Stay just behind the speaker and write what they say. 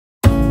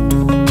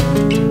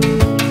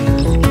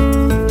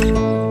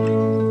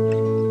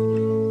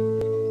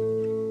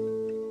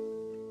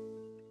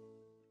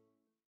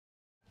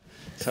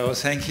So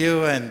thank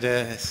you, and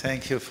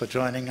thank you for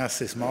joining us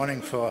this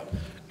morning for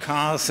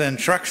cars and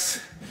trucks.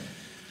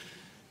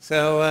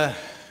 So,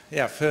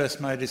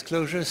 first my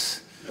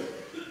disclosures.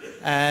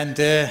 And,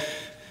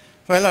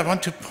 well, I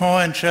want to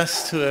point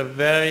just to a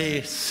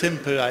very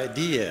simple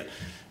idea.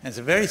 And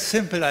the very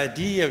simple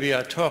idea we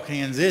are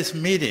talking in this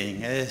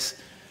meeting is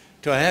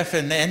to have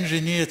an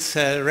engineered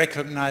cell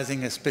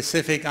recognizing a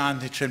specific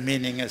antigen,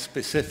 meaning a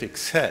specific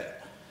cell.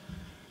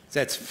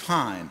 That's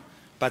fine.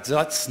 But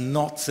that's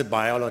not the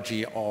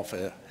biology of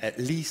at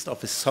least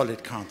of a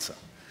solid cancer.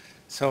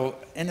 So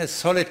in a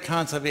solid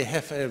cancer, we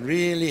have a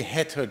really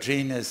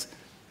heterogeneous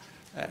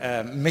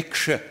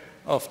mixture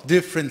of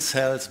different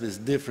cells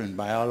with different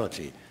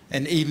biology.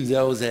 And even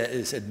though there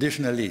is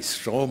additionally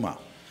stroma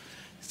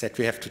that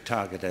we have to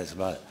target as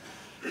well.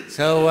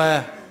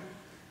 So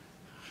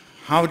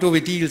how do we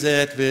deal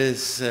that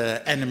with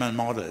animal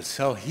models?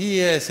 So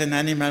here is an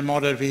animal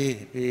model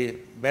we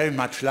very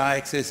much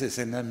like. This is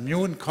an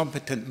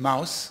immune-competent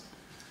mouse.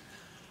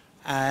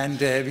 And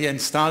we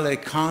install a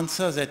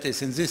cancer that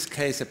is, in this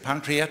case, a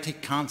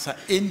pancreatic cancer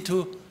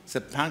into the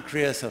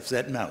pancreas of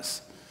that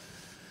mouse.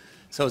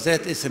 So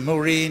that is a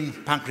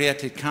murine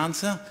pancreatic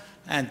cancer,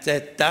 and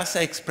that does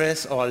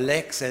express or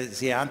lacks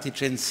the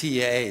antigen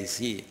CAA.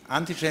 The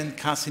antigen,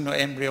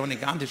 carcinoembryonic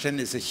antigen,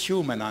 is a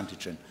human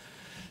antigen.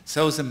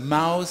 So the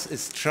mouse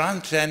is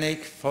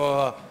transgenic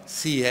for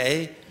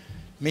CAA,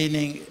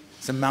 meaning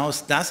the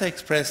mouse does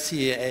express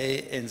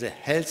CAA in the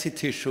healthy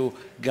tissue,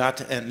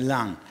 gut and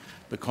lung,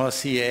 because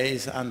CAA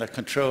is under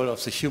control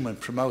of the human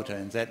promoter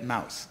in that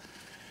mouse.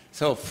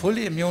 So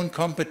fully immune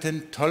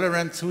competent,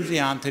 tolerant to the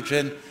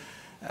antigen,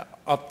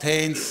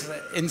 obtains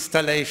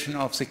installation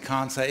of the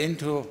cancer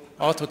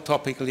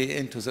autotopically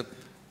into the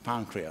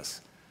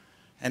pancreas.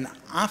 And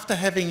after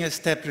having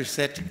established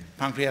that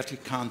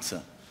pancreatic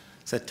cancer,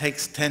 that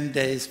takes 10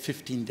 days,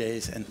 15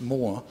 days and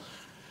more,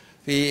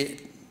 we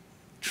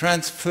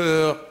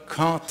transfer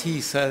CAR T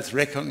cells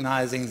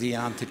recognizing the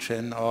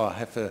antigen or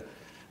have a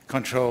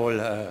control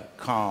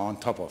CAR on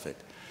top of it.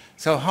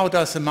 So how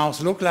does the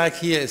mouse look like?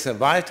 Here is a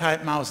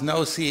wild-type mouse,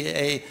 no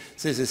CAA.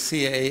 This is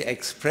CAA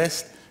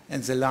expressed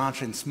in the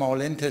large and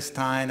small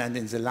intestine and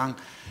in the lung.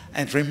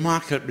 And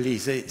remarkably,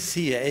 the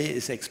CAA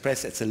is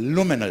expressed at the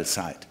luminal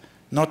site,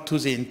 not to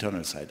the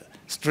internal site.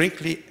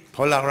 Strictly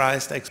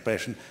polarized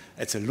expression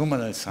at the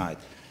luminal site.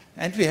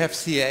 And we have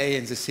CAA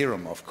in the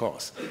serum, of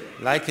course,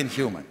 like in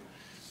human.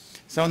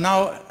 So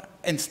now,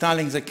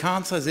 installing the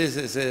cancer, this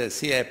is a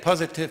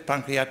CAA-positive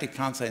pancreatic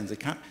cancer in the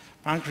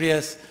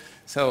pancreas.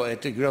 So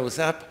it grows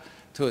up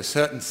to a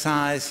certain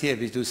size. Here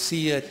we do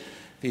see it.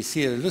 We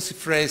see a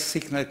luciferase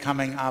signal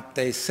coming up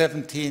day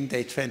 17,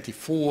 day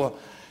 24.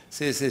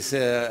 This is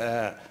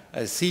a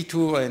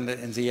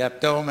C2 in the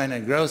abdomen,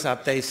 and grows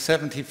up day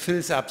 70,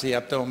 fills up the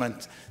abdomen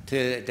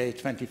till day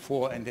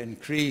 24, and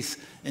increase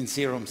in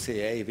serum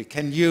CAA. We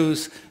can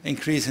use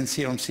increase in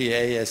serum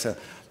CAA as a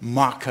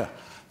marker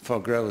for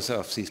growth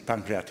of this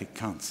pancreatic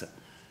cancer.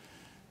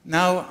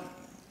 Now,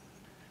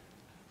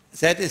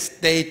 that is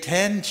day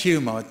 10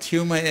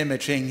 tumor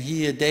imaging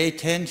here, day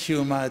 10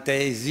 tumor,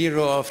 day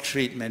 0 of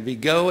treatment. We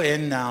go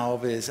in now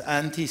with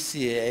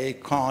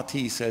anti-CAA CAR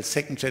T cells,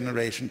 second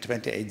generation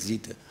 28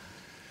 zeta.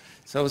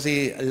 So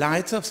the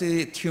lights of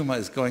the tumor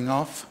is going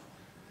off,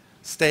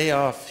 stay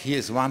off.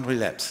 Here's one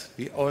relapse.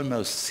 We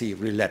almost see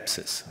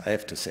relapses, I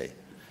have to say.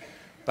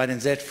 But in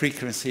that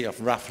frequency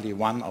of roughly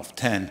 1 of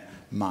 10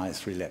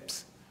 mice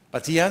relapse.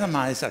 But the other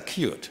mice are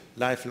cured,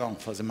 lifelong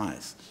for the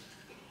mice,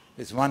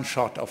 with one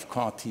shot of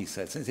CAR T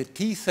cells. And the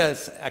T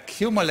cells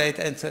accumulate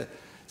at the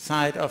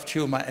site of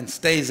tumor and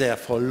stay there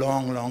for a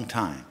long, long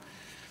time.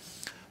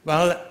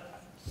 Well,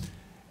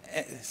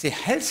 the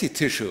healthy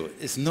tissue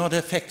is not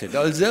affected,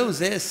 although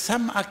there is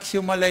some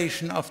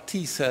accumulation of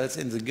T cells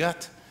in the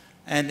gut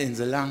and in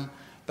the lung,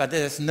 but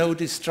there is no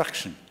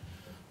destruction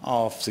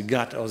of the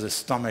gut or the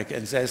stomach,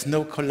 and there is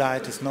no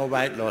colitis, no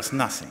weight loss,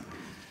 nothing.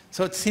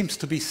 So it seems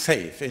to be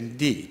safe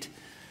indeed.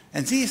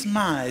 And these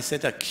mice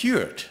that are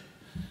cured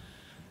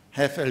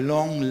have a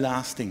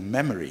long-lasting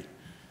memory.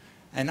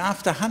 And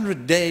after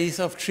 100 days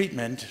of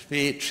treatment,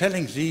 we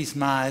challenge these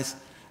mice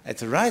at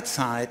the right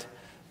side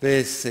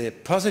with a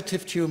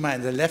positive tumor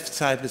and the left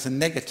side with a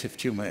negative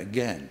tumor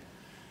again.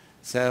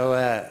 So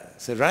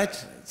the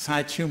right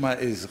side tumor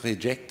is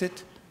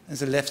rejected, and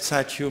the left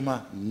side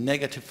tumor,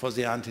 negative for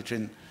the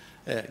antigen,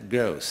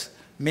 grows,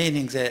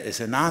 meaning there is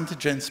an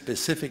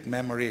antigen-specific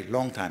memory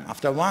long time,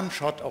 after one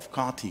shot of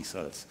CAR T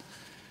cells.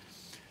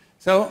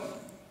 So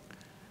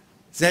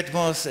that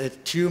was a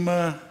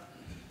tumor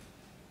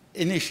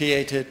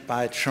initiated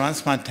by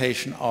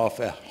transplantation of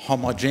a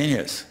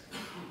homogeneous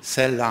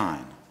cell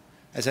line.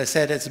 As I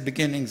said at the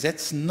beginning,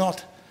 that's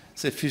not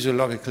the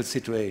physiological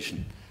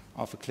situation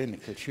of a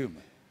clinical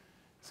tumor.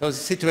 So the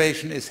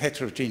situation is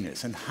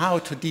heterogeneous, and how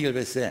to deal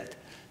with that?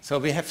 So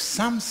we have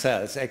some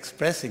cells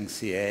expressing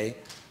CA,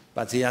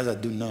 but the others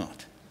do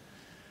not.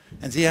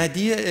 And the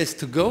idea is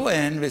to go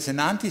in with an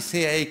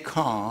anti-CA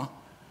CAR,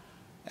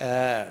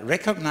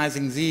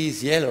 recognizing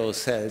these yellow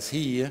cells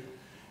here,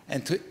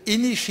 and to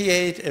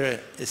initiate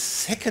a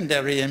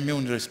secondary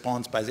immune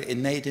response by the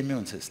innate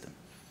immune system,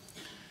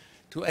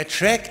 to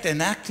attract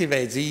and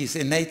activate these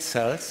innate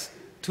cells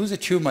to the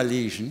tumor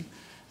lesion,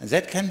 and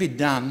that can be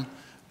done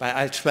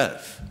by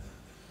IL-12.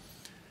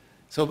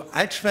 So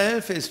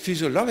IL-12 is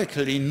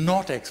physiologically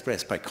not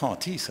expressed by CAR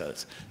T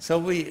cells. So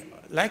we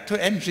like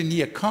to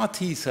engineer CAR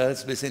T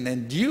cells with an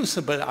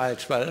inducible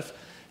IL-12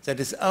 that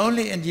is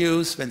only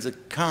induced when the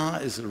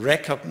CAR is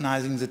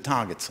recognizing the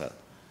target cell.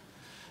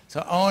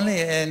 So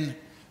only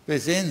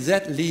within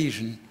that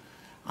lesion,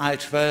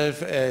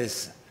 IL-12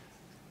 is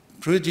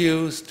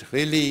produced,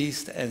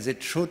 released, and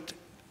it should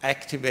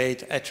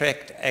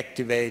attract,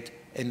 activate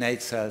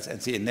innate cells,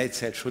 and the innate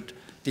cell should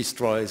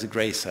destroy the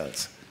gray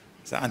cells,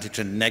 the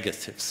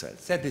antigen-negative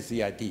cells. That is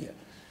the idea.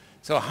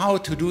 So how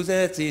to do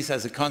that? These are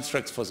the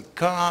constructs for the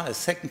CAR, a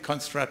second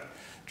construct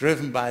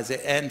driven by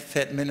the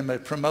end-fed minimal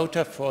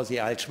promoter for the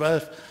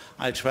IL-12.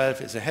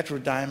 IL-12 is a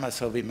heterodimer,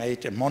 so we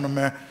made a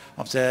monomer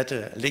of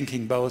that,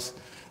 linking both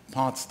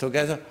parts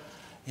together.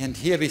 And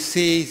here we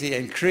see the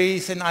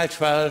increase in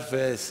IL-12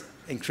 with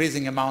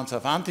increasing amounts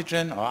of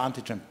antigen or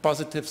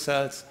antigen-positive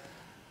cells,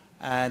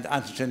 and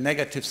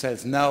antigen-negative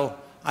cells. Now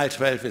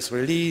IL-12 is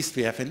released.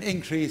 We have an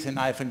increase in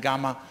IL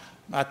gamma,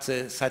 but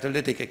the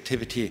cytolytic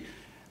activity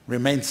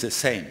remains the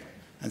same,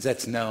 and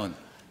that's known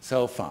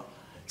so far.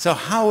 So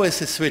how is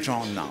the switch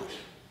on now?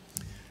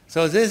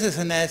 So this is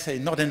an assay,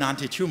 not an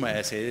anti-tumor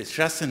assay. It's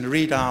just a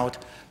readout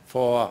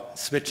for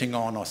switching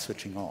on or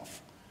switching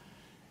off.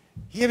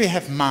 Here we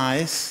have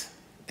mice,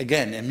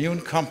 again,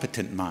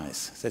 immune-competent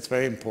mice. That's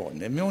very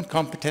important.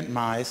 Immune-competent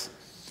mice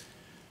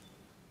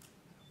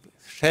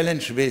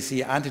challenged with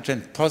the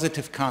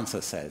antigen-positive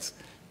cancer cells.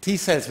 T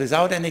cells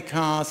without any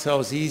CAR,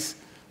 so these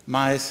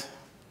mice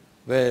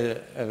will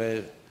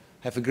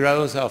have a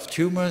growth of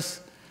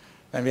tumors.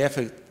 When we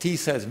have T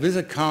cells with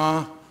a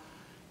CAR,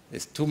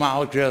 this tumor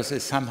outgrowth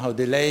is somehow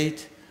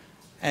delayed,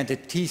 and the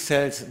T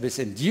cells with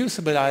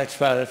inducible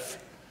IL-12,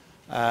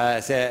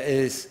 there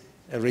is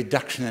a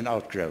reduction in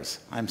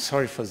outgrowth. I'm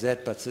sorry for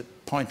that, but the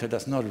pointer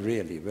does not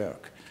really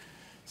work.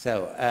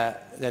 So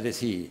that is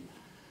here.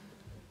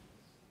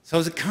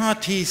 So the CAR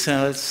T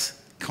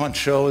cells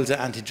control the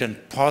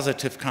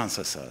antigen-positive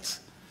cancer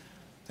cells.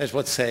 That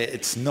would say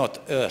it's not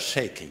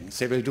earth-shaking.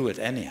 They will do it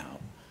anyhow.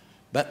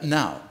 But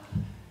now,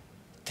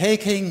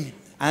 taking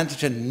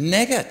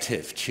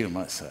antigen-negative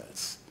tumor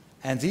cells,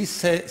 and this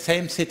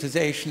same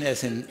situation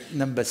as in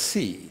number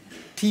C,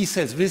 T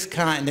cells with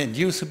CAR and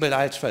inducible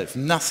IL-12,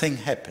 nothing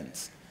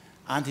happens.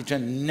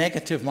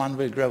 Antigen-negative one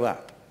will grow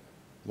up.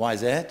 Why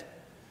is that?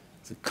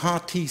 The CAR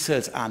T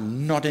cells are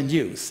not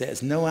induced. There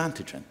is no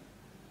antigen,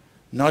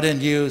 not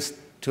induced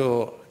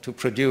to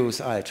produce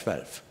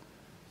IL-12.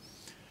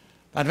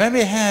 But when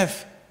we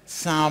have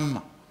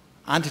some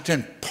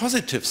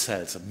antigen-positive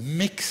cells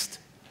mixed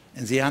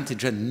in the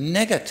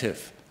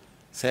antigen-negative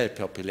cell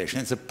population,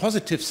 and the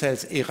positive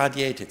cells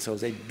irradiated, so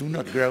they do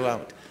not grow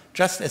out,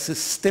 just as a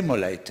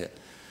stimulator,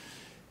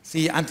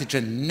 the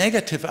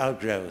antigen-negative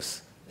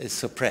outgrowth is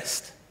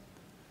suppressed.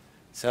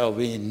 So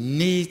we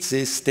need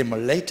these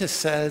stimulator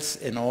cells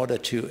in order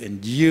to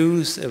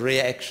induce a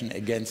reaction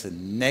against the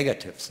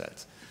negative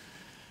cells.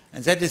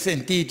 And that is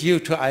indeed due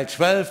to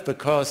IL-12,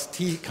 because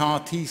CAR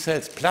T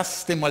cells plus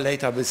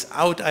stimulator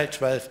without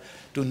IL-12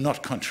 do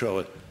not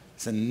control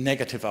the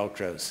negative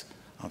outgrowth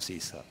of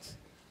these cells.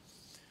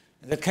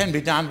 And that can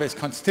be done with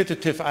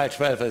constitutive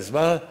IL-12 as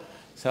well,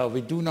 so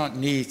we do not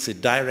need the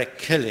direct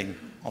killing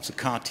of the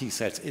CAR T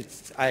cells.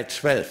 It's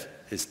IL-12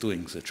 is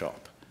doing the job.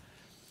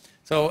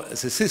 So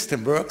the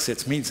system works.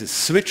 It means it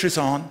switches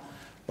on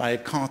by a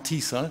CAR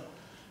T cell.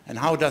 And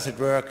how does it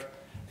work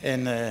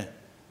in a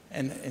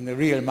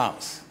real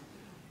mouse?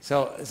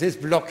 So this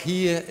block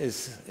here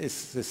is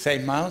the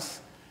same mouse.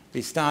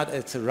 We start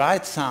at the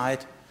right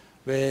side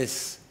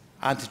with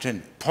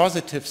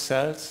antigen-positive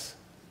cells,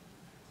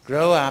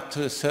 grow up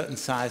to a certain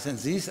size, and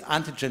these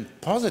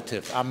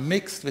antigen-positive are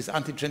mixed with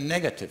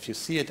antigen-negative. You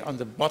see it on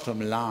the bottom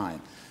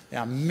line. They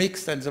are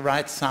mixed on the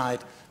right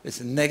side with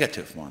the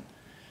negative one.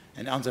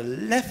 And on the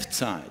left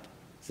side,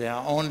 there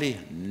are only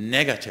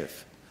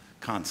negative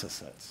cancer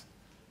cells.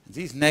 And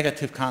these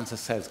negative cancer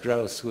cells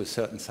grow to a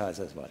certain size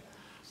as well.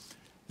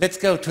 Let's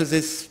go to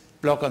this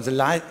block on the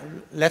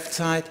left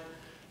side.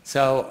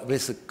 So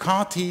with the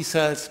CAR T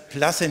cells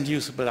plus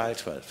inducible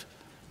IL-12,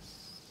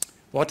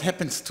 what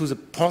happens to the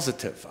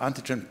positive,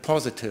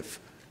 antigen-positive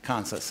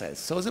cancer cells?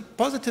 So the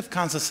positive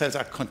cancer cells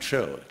are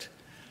controlled.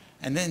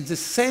 And in the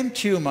same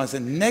tumor, the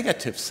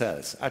negative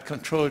cells are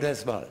controlled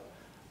as well,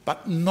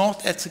 but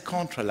not at the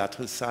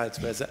contralateral sites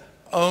where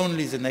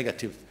only the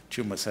negative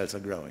tumor cells are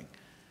growing.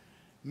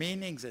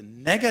 Meaning the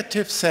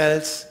negative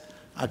cells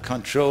are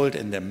controlled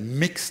in the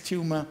mixed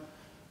tumor,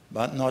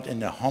 but not in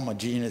the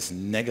homogeneous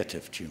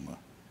negative tumor.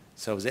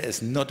 So there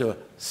is not a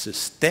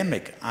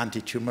systemic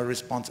anti-tumor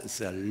response, it's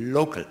a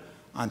local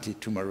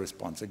anti-tumor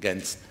response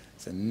against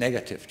the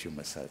negative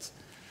tumor cells.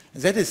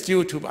 And that is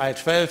due to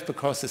IL-12,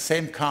 because the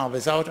same CAR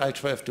without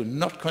IL-12 do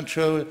not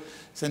control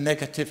the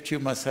negative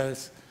tumor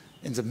cells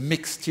in the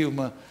mixed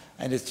tumor,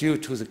 and it's due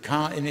to the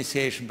CAR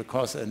initiation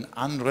because an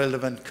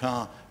unrelevant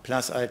CAR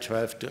plus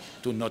IL-12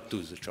 do not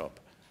do the job.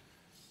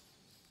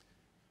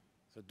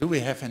 So do we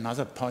have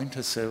another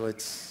pointer? So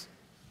it's,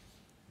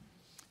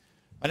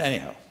 but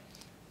anyhow,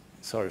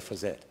 sorry for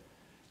that.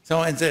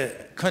 So and the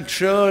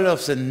control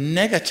of the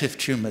negative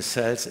tumor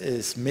cells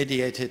is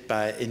mediated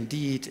by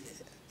indeed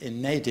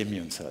innate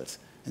immune cells.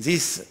 And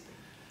these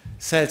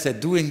cells are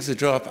doing the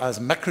job as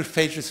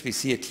macrophages. We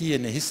see it here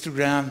in the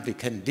histogram. We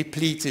can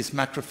deplete these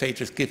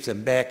macrophages, give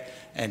them back,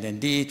 and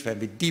indeed, when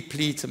we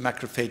deplete the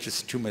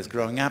macrophages, the tumor is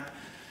growing up,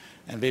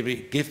 and when we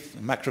give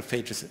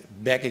macrophages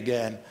back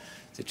again,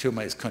 the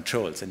tumor is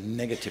controlled, the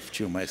negative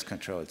tumor is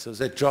controlled. So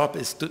the job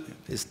is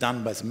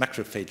done by the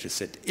macrophages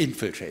that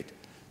infiltrate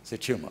the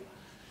tumor.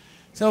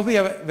 So we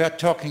are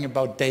talking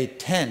about day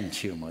 10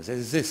 tumors,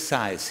 this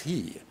size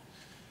here,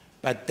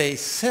 but day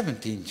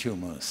 17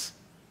 tumors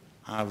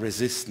are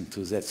resistant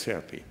to that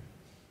therapy.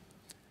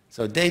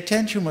 So day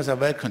 10 tumors are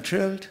well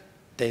controlled,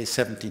 day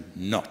 17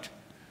 not.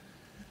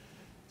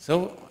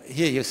 So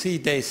here you see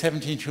day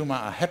 17 tumors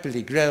are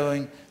happily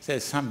growing,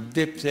 there's some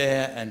dip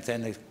there, and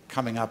then it's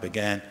coming up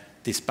again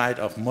despite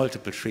of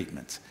multiple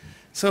treatments.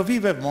 So we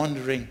were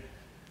wondering,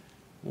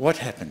 what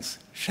happens?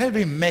 Shall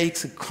we make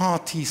the CAR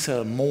T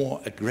cell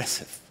more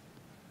aggressive,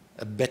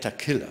 a better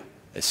killer,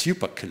 a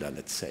super killer,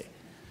 let's say?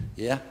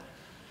 Yeah?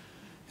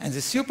 And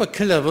the super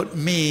killer would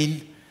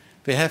mean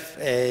we have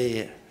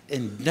an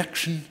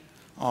induction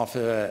of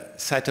a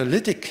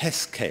cytolytic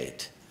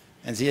cascade.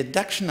 And the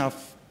induction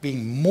of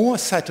being more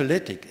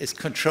cytolytic is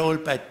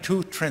controlled by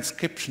two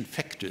transcription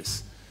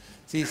factors.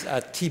 These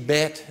are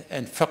TBET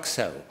and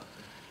FOXO.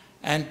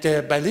 And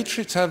by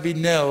literature, we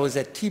know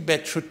that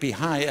TBET should be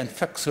high and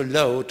FOXO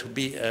low to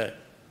be a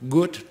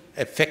good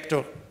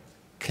effector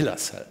killer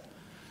cell.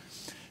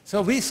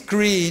 So we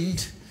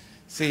screened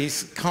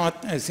these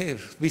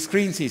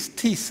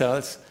T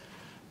cells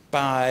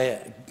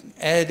by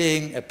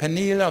adding a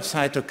panel of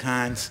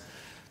cytokines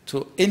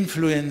to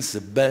influence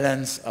the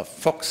balance of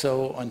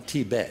FOXO on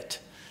TBET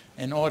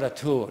in order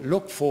to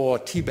look for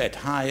TBET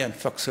high and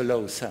FOXO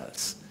low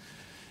cells.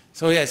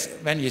 So yes,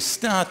 when you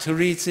start to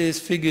read this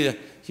figure,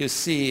 you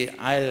see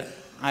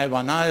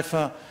IL-1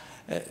 alpha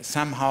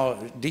somehow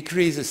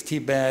decreases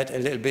TBET, a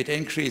little bit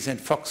increase in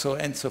FOXO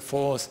and so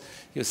forth.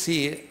 You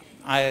see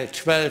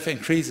IL-12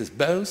 increases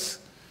both,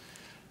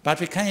 but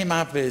we came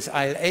up with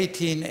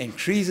IL-18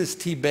 increases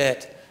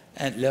TBET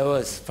and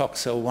lowers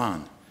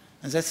FOXO1.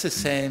 And that's the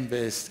same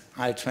with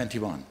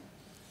IL-21.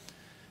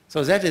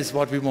 So that is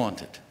what we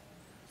wanted.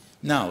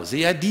 Now,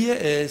 the idea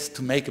is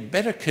to make a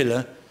better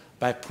killer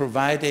by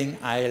providing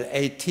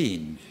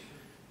IL-18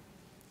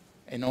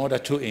 in order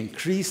to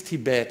increase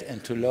TBET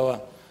and to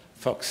lower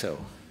FOXO.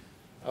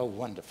 Oh,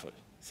 wonderful.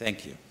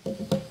 Thank you.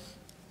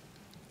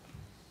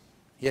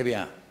 Here we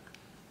are.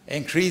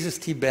 Increases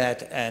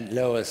TBET and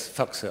lowers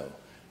FOXO.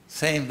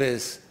 Same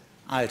with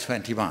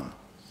IL-21.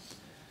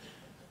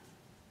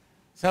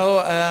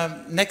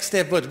 So next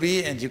step would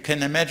be, and you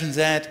can imagine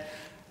that,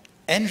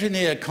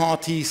 engineer a CAR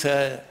T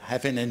cell,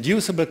 have an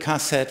inducible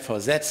cassette for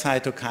that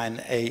cytokine,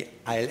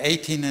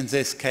 IL-18 in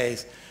this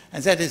case,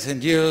 and that is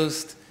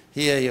induced.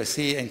 Here you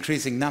see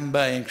increasing number,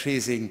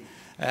 increasing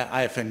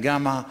alpha and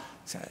gamma.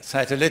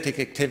 Cytolytic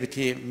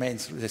activity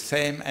remains the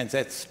same, and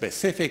that's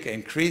specific,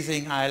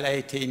 increasing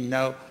IL-18,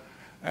 no,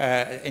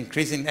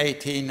 increasing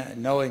 18,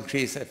 no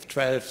increase of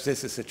 12.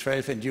 This is a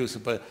 12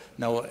 inducible,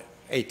 no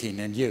 18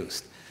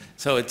 induced.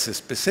 So it's a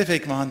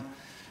specific one,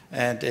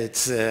 and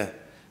it's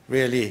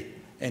really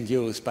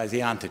induced by the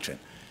antigen.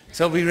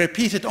 So we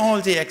repeated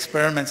all the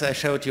experiments I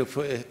showed you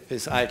with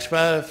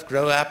IL-12,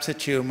 grow up the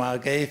tumor,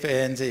 gave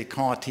in the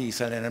CAR T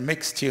cell in a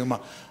mixed tumor,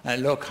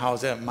 and look how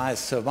the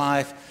mice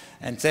survive.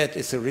 And that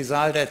is the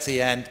result at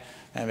the end.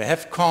 And we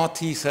have CAR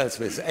T cells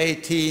with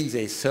 18,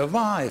 they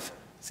survive.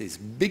 These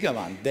bigger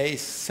ones, day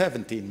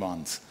 17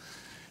 ones,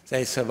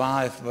 they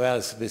survive,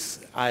 whereas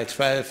with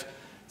IL-12,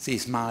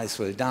 these mice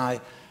will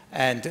die.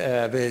 And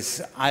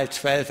with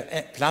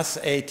IL-12 plus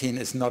 18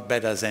 is not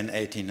better than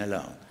 18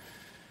 alone.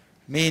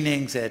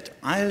 Meaning that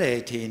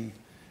IL-18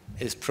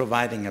 is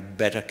providing a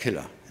better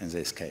killer in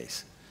this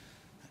case.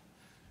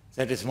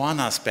 That is one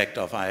aspect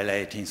of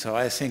IL-18. So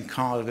I think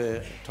Carl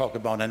will talk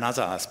about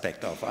another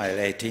aspect of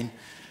IL-18,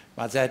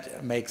 but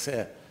that makes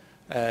a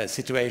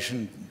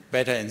situation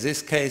better in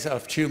this case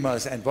of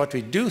tumors. And what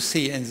we do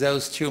see in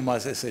those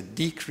tumors is a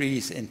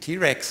decrease in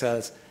Treg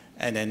cells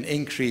and an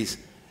increase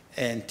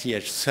in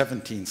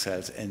Th17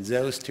 cells in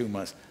those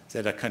tumors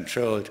that are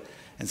controlled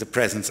in the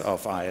presence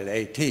of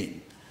IL-18.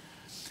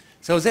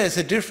 So there's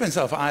a difference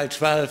of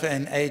IL-12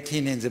 and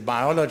 18 in the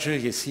biology.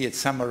 You see it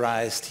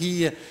summarized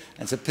here,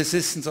 and the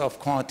persistence of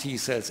CAR T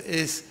cells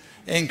is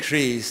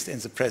increased in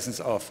the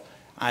presence of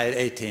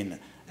IL-18.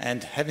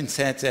 And having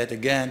said that,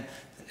 again,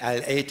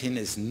 IL-18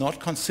 is not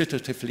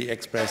constitutively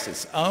expressed.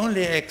 It's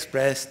only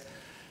expressed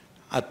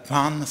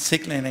upon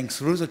signaling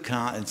through the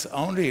CAR. It's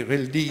only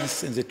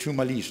released in the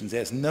tumor lesions.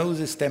 There's no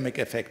systemic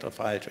effect of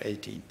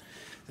IL-18.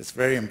 It's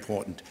very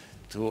important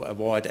to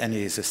avoid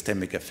any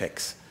systemic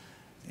effects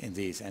in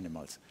these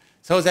animals.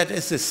 So that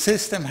is the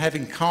system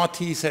having CAR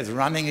T cells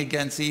running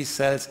against these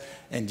cells,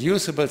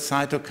 inducible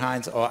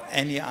cytokines or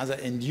any other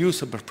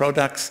inducible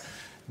products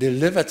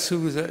delivered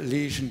to the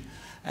lesion,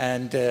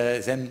 and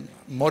then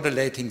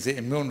modulating the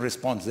immune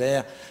response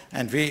there.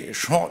 And we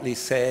shortly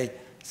say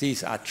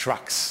these are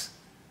TRuCs,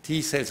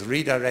 T cells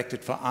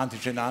redirected for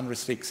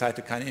antigen-unrestricted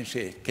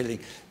cytokine-initiated killing.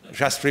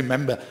 Just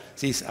remember,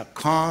 these are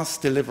CARs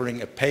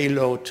delivering a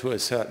payload to a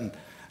certain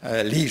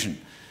lesion.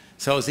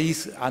 So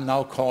these are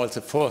now called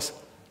the fourth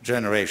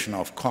generation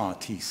of CAR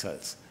T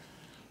cells.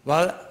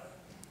 Well,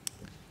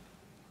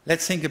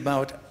 let's think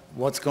about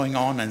what's going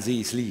on in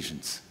these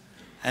lesions.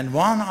 And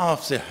one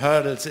of the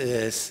hurdles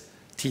is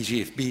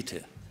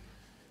TGF-beta.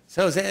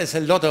 So there is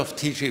a lot of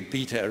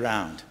TGF-beta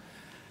around.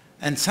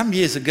 And some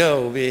years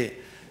ago, we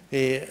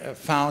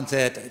found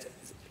that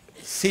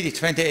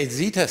CD28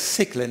 zeta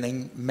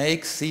signaling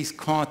makes these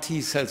CAR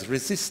T cells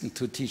resistant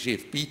to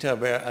TGF-beta,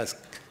 whereas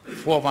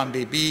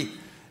 4-1BB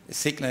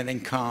signaling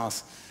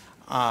CARs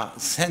are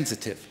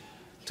sensitive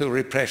to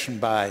repression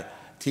by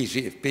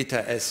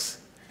TGF-beta as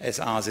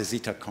are the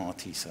zeta CAR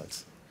T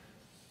cells.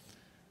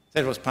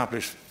 That was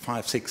published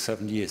 5, 6,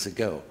 7 years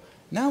ago.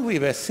 Now we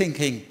were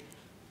thinking,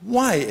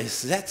 why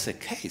is that the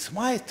case?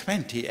 Why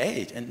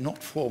 28 and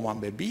not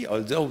 4-1BB,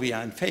 although we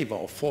are in favor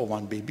of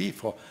 4-1BB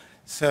for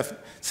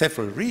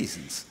several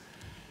reasons.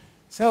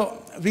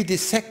 So we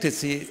dissected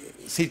the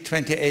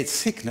CD28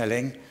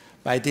 signaling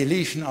by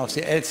deletion of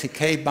the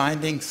LCK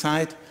binding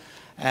site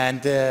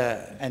and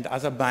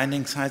other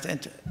binding sites,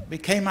 and we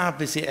came up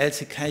with the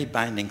LCK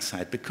binding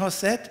site because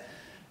that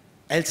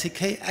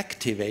LCK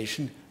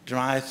activation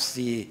drives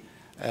the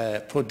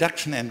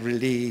production and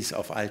release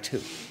of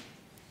IL-2.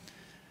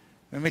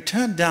 When we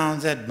turn down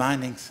that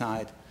binding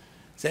site,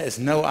 there is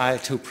no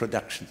IL-2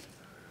 production.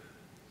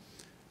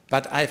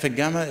 But alpha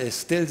gamma is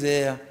still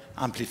there,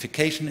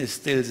 amplification is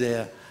still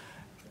there,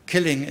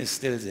 killing is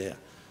still there.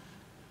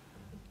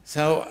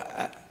 So,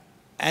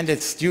 and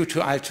it's due to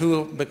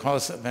IL-2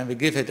 because when we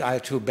give it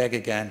IL-2 back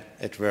again,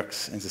 it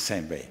works in the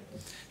same way.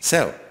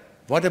 So,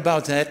 what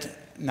about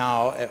that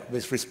now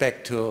with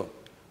respect to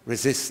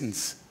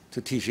resistance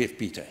to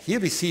TGF-beta?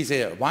 Here we see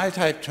the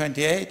wild-type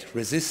 28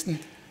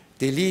 resistant,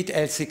 delete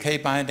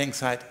LCK binding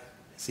site,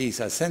 these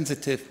are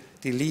sensitive,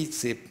 delete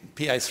the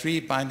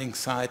PI3 binding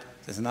site,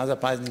 there's another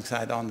binding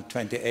site on the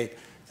 28,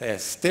 they are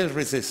still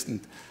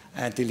resistant,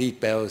 and delete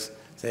both,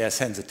 they are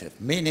sensitive.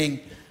 Meaning,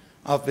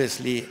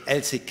 obviously,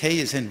 LCK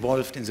is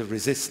involved in the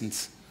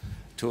resistance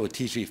to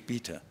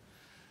TGF-beta.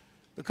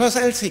 Because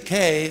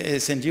LCK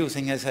is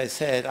inducing, as I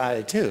said,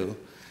 IL-2,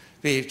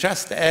 we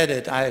just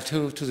added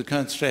IL-2 to the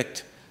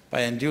construct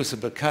by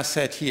inducible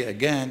cassette here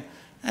again,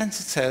 and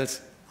the cells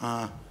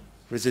are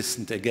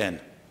resistant again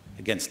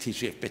against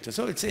TGF-beta.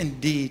 So it's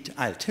indeed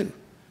IL-2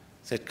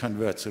 that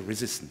converts the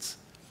resistance.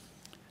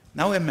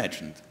 Now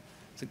imagine,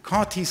 the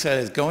CAR T cell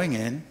is going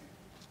in,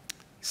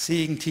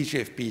 seeing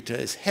TGF-beta,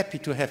 is happy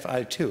to have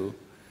IL-2,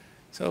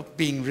 so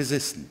being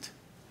resistant.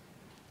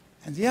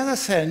 And the other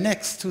cell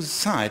next to the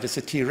side is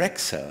a Treg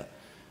cell,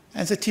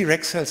 and the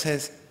Treg cell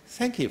says,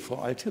 thank you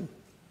for IL-2.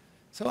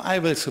 So I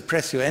will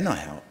suppress you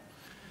anyhow.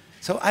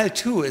 So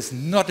IL-2 is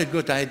not a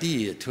good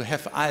idea to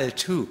have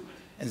IL-2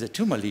 in the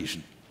tumor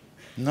lesion.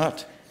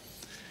 Not.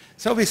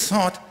 So we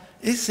thought,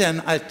 is there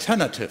an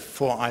alternative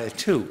for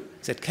IL-2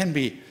 that can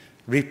be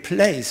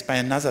replaced by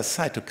another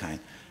cytokine?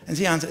 And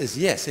the answer is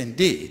yes,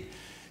 indeed.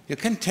 You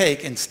can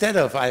take, instead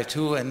of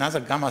IL-2, another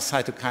gamma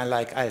cytokine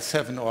like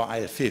IL-7 or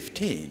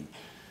IL-15.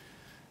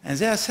 And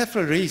there are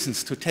several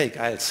reasons to take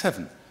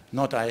IL-7,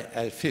 not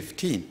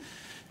IL-15,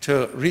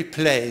 to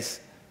replace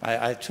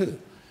by IL-2.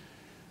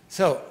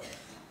 So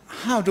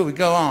how do we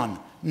go on?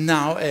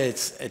 Now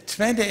it's a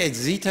 28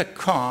 zeta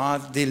CAR,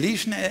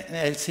 deletion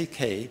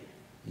LCK,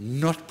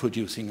 not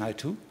producing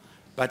IL-2,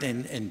 but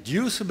an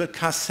inducible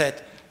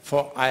cassette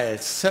for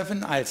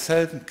IL-7,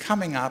 IL-7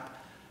 coming up,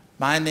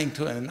 binding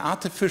to an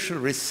artificial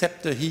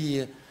receptor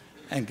here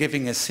and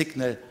giving a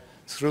signal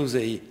through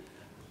the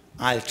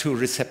IL-2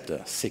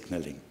 receptor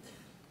signaling.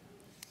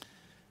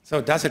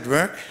 So does it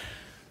work?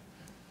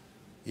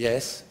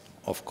 Yes,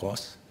 of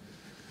course.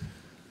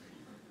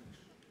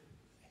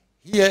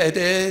 Here it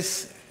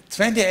is,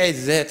 28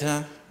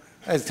 zeta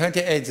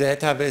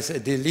with a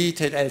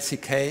deleted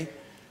LCK.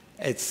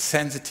 It's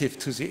sensitive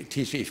to the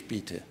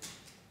TGF-beta.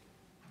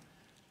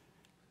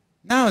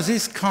 Now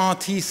this CAR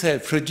T cell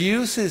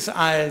produces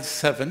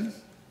IL-7,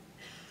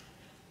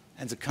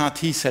 and the CAR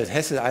T cell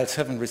has the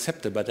IL-7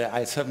 receptor, but the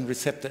IL-7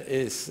 receptor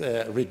is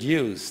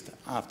reduced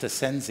after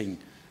sensing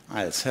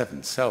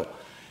IL-7. So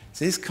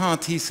this CAR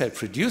T cell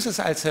produces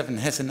IL-7,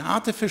 has an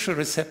artificial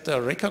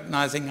receptor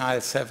recognizing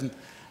IL-7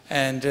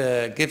 and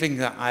giving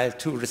the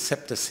IL-2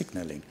 receptor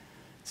signaling.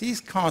 This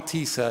CAR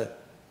T cell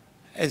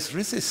is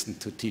resistant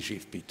to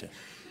TGF-beta.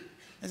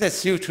 And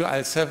that's due to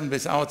IL-7.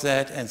 Without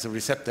that, and the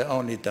receptor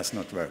only does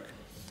not work.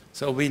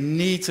 So we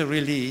need the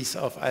release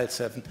of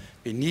IL-7,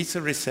 we need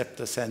the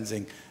receptor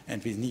sensing,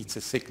 and we need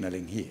the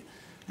signaling here.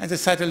 And the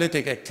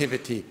cytolytic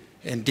activity,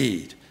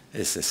 indeed,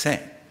 is the same.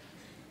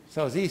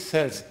 So these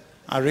cells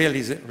are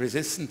really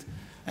resistant.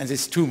 and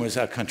these tumors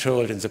are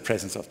controlled in the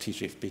presence of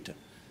TGF-beta.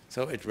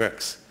 So it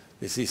works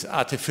with this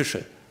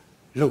artificial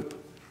loop.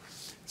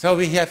 So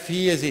we have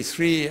here these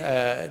three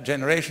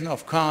generation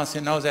of cars.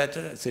 You know that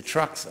the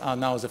trucks are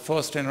now the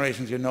fourth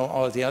generation. You know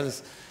all the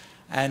others.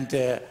 And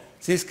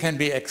this can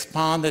be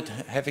expanded,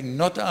 having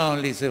not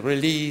only the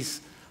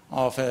release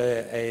of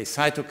a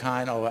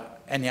cytokine or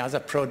any other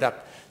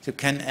product, you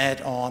can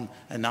add on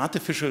an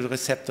artificial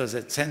receptor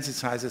that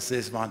sensitizes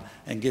this one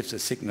and gives a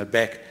signal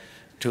back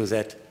to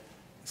that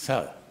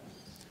cell.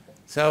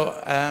 So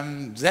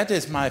that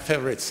is my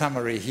favorite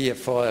summary here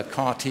for a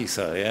CAR T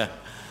cell, yeah?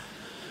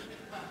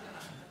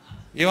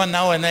 You are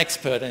now an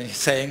expert and you're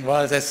saying,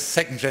 well, that's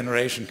second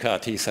generation CAR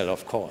T cell,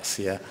 of course,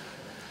 yeah.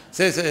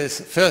 This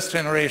is first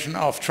generation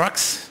of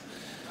trucks,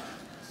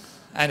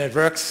 and it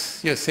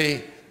works, you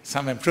see,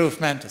 some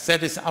improvement.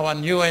 That is our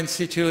new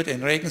institute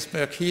in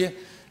Regensburg here.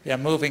 We are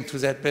moving to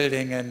that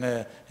building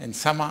in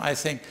summer, I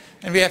think,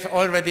 and we have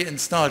already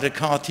installed a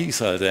CAR T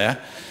cell there.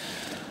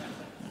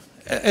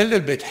 A little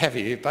bit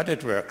heavy, but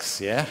it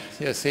works, yeah,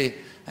 you see.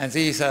 And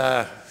these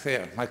are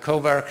my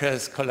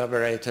co-workers,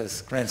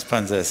 collaborators, grand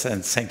sponsors,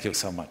 and thank you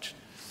so much.